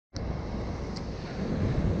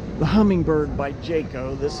The Hummingbird by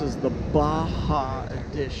Jayco. This is the Baja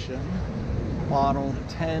edition, model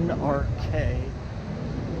 10RK.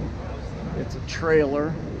 It's a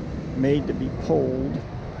trailer made to be pulled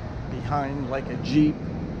behind like a Jeep.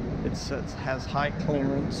 It has high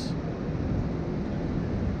clearance.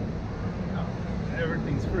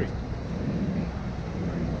 Everything's free.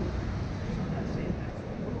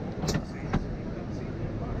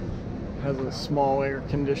 Has a small air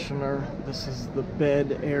conditioner. This is the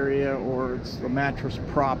bed area, or it's the mattress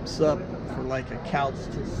props up for like a couch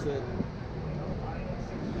to sit,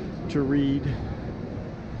 to read.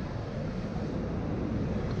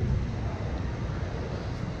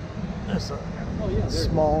 There's a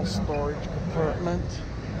small storage compartment,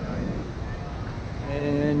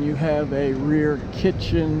 and you have a rear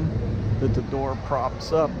kitchen that the door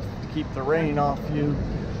props up to keep the rain off you.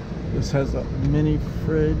 This has a mini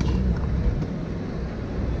fridge.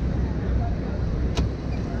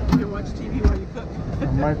 You can watch TV while you cook.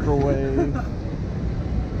 A microwave,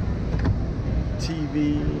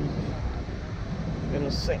 TV, and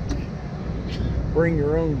a sink. Bring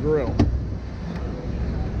your own grill.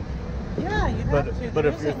 Yeah, you'd have to. But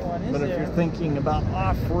if you're thinking about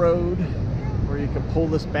off-road, where you can pull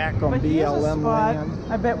this back on BLM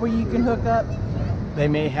land, I bet where you can hook up. they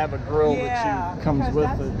may have a grill that comes with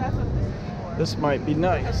it. That's what this is for. This might be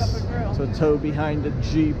nice to tow behind a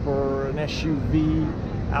Jeep or an SUV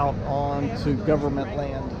out onto government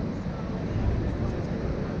land.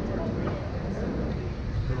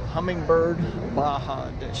 Little Hummingbird Baja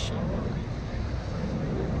edition.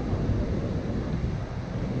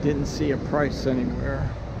 Didn't see a price anywhere.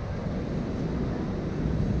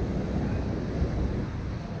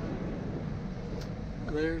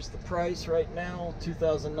 There's the price right now.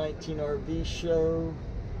 2019 RV show,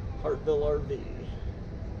 Hartville RV.